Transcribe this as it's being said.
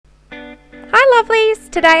Hi lovelies!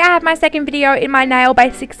 Today I have my second video in my nail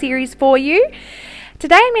basics series for you.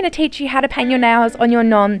 Today I'm going to teach you how to paint your nails on your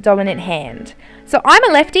non-dominant hand. So I'm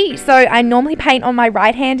a lefty, so I normally paint on my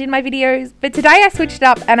right hand in my videos, but today I switched it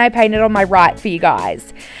up and I painted on my right for you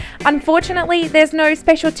guys. Unfortunately, there's no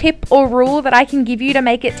special tip or rule that I can give you to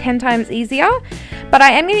make it 10 times easier, but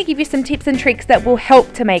I am going to give you some tips and tricks that will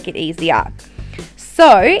help to make it easier.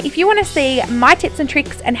 So if you want to see my tips and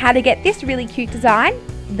tricks and how to get this really cute design,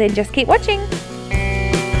 then just keep watching.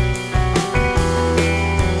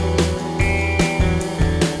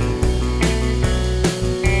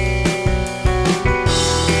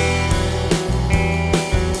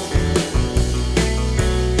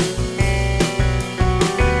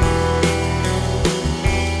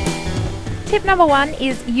 Tip number 1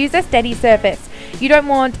 is use a steady surface. You don't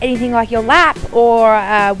want anything like your lap or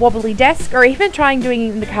a wobbly desk or even trying doing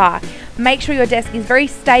it in the car. Make sure your desk is very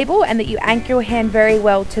stable and that you anchor your hand very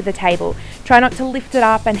well to the table. Try not to lift it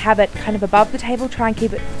up and have it kind of above the table. Try and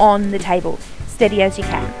keep it on the table, steady as you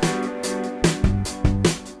can.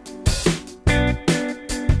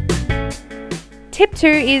 Tip 2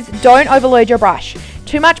 is don't overload your brush.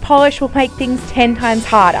 Too much polish will make things 10 times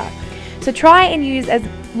harder. So try and use as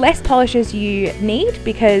less polish as you need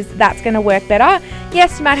because that's going to work better.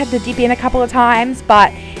 Yes, you might have to dip in a couple of times,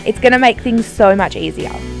 but it's going to make things so much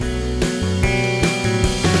easier.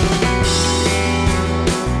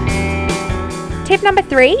 Tip number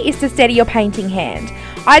 3 is to steady your painting hand.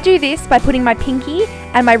 I do this by putting my pinky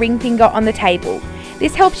and my ring finger on the table.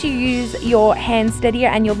 This helps you use your hand steadier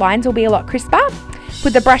and your lines will be a lot crisper.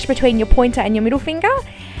 Put the brush between your pointer and your middle finger.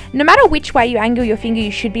 No matter which way you angle your finger,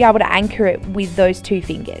 you should be able to anchor it with those two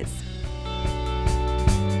fingers.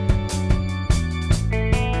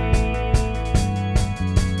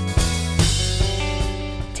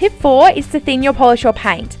 Tip 4 is to thin your polish or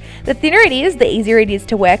paint. The thinner it is, the easier it is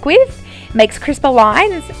to work with. It makes crisper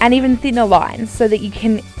lines and even thinner lines so that you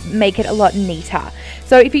can make it a lot neater.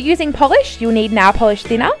 So if you're using polish, you'll need nail polish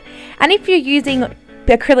thinner. And if you're using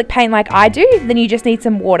acrylic paint like I do, then you just need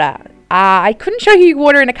some water. I couldn't show you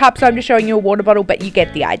water in a cup, so I'm just showing you a water bottle, but you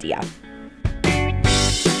get the idea.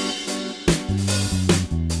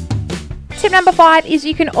 Tip number 5 is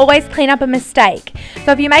you can always clean up a mistake.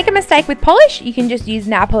 So if you make a mistake with polish, you can just use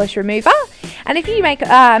nail polish remover. And if you make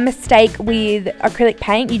a mistake with acrylic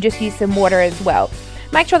paint, you just use some water as well.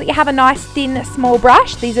 Make sure that you have a nice thin small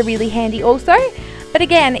brush. These are really handy also. But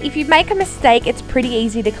again, if you make a mistake, it's pretty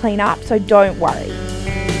easy to clean up, so don't worry.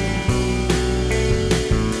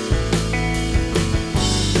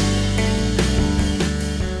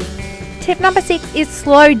 Tip number 6 is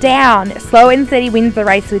slow down. Slow and steady wins the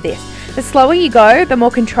race with this. The slower you go, the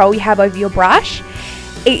more control you have over your brush.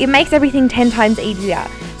 It makes everything 10 times easier.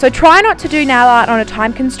 So try not to do nail art on a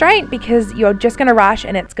time constraint because you're just going to rush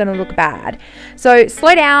and it's going to look bad. So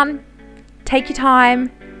slow down, take your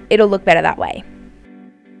time, it'll look better that way.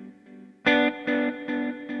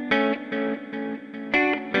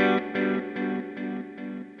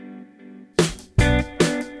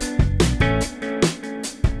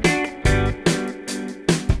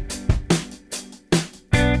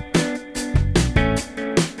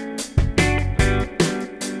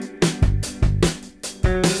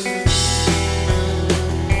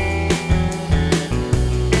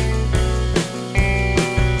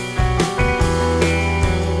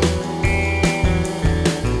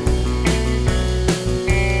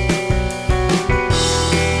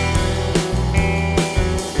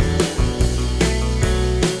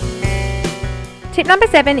 Tip number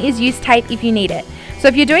 7 is use tape if you need it. So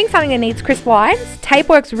if you're doing something that needs crisp lines, tape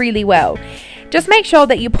works really well. Just make sure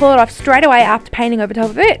that you pull it off straight away after painting over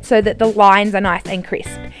top of it so that the lines are nice and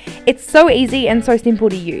crisp. It's so easy and so simple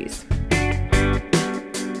to use.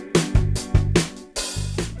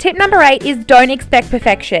 Tip number 8 is don't expect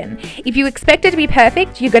perfection. If you expect it to be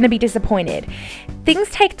perfect, you're going to be disappointed. Things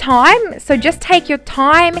take time, so just take your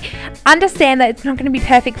time, understand that it's not going to be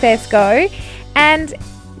perfect first go, and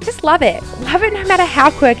just love it. Love it no matter how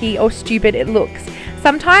quirky or stupid it looks.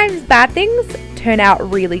 Sometimes bad things turn out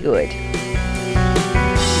really good.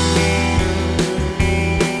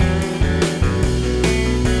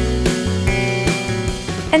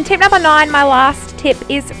 And tip number 9, my last tip,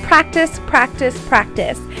 is practice, practice,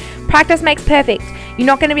 practice. Practice makes perfect. You're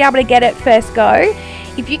not going to be able to get it first go.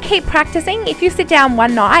 If you keep practicing, if you sit down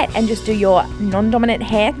one night and just do your non-dominant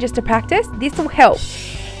hand just to practice, this will help.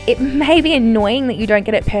 It may be annoying that you don't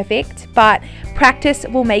get it perfect, but practice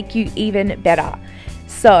will make you even better.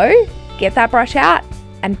 So get that brush out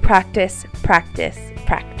and practice, practice,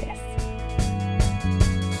 practice.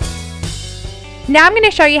 Now I'm going to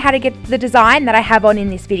show you how to get the design that I have on in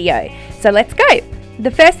this video. So let's go. The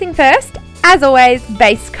first thing first, As always,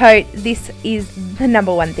 base coat. This is the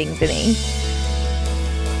number one thing for me.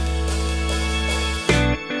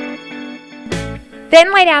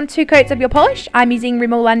 Then lay down 2 coats of your polish. I'm using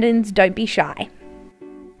Rimmel London's Don't Be Shy.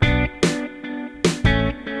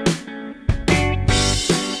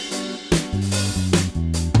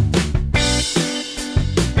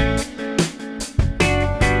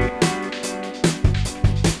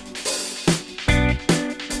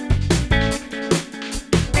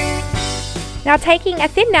 Now taking a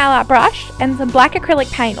thin nail art brush and some black acrylic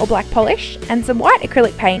paint or black polish and some white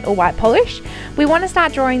acrylic paint or white polish, we want to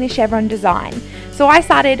start drawing the chevron design. So I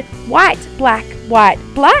started white, black,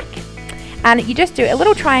 black, and you just do a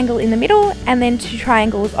little triangle in the middle and then 2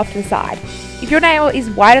 triangles off to the side. If your nail is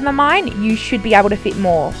wider than mine, you should be able to fit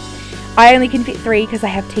more. I only can fit 3 because I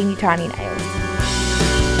have teeny tiny nails.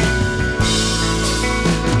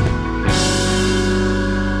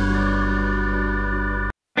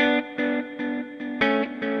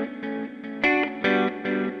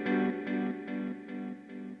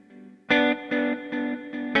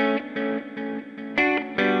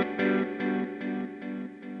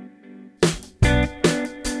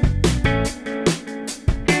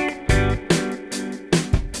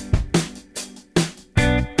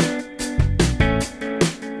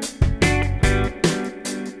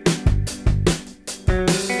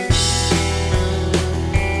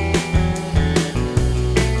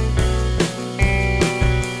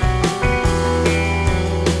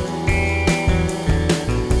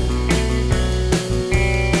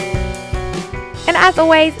 And as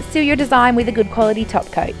always, seal your design with a good quality top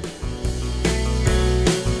coat.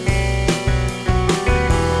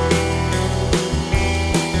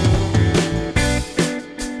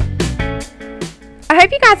 I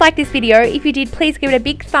hope you guys liked this video. If you did, please give it a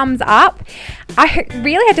big thumbs up. I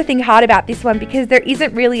really had to think hard about this one because there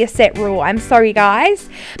isn't really a set rule. I'm sorry guys,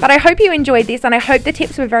 but I hope you enjoyed this and I hope the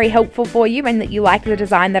tips were very helpful for you and that you liked the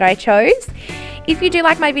design that I chose. If you do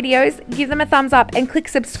like my videos, give them a thumbs up and click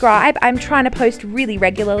subscribe. I'm trying to post really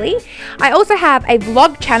regularly. I also have a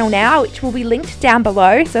vlog channel now, which will be linked down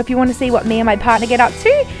below. So if you want to see what me and my partner get up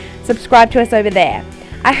to, subscribe to us over there.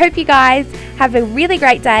 I hope you guys have a really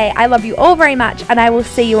great day. I love you all very much and I will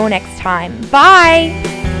see you all next time.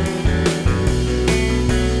 Bye!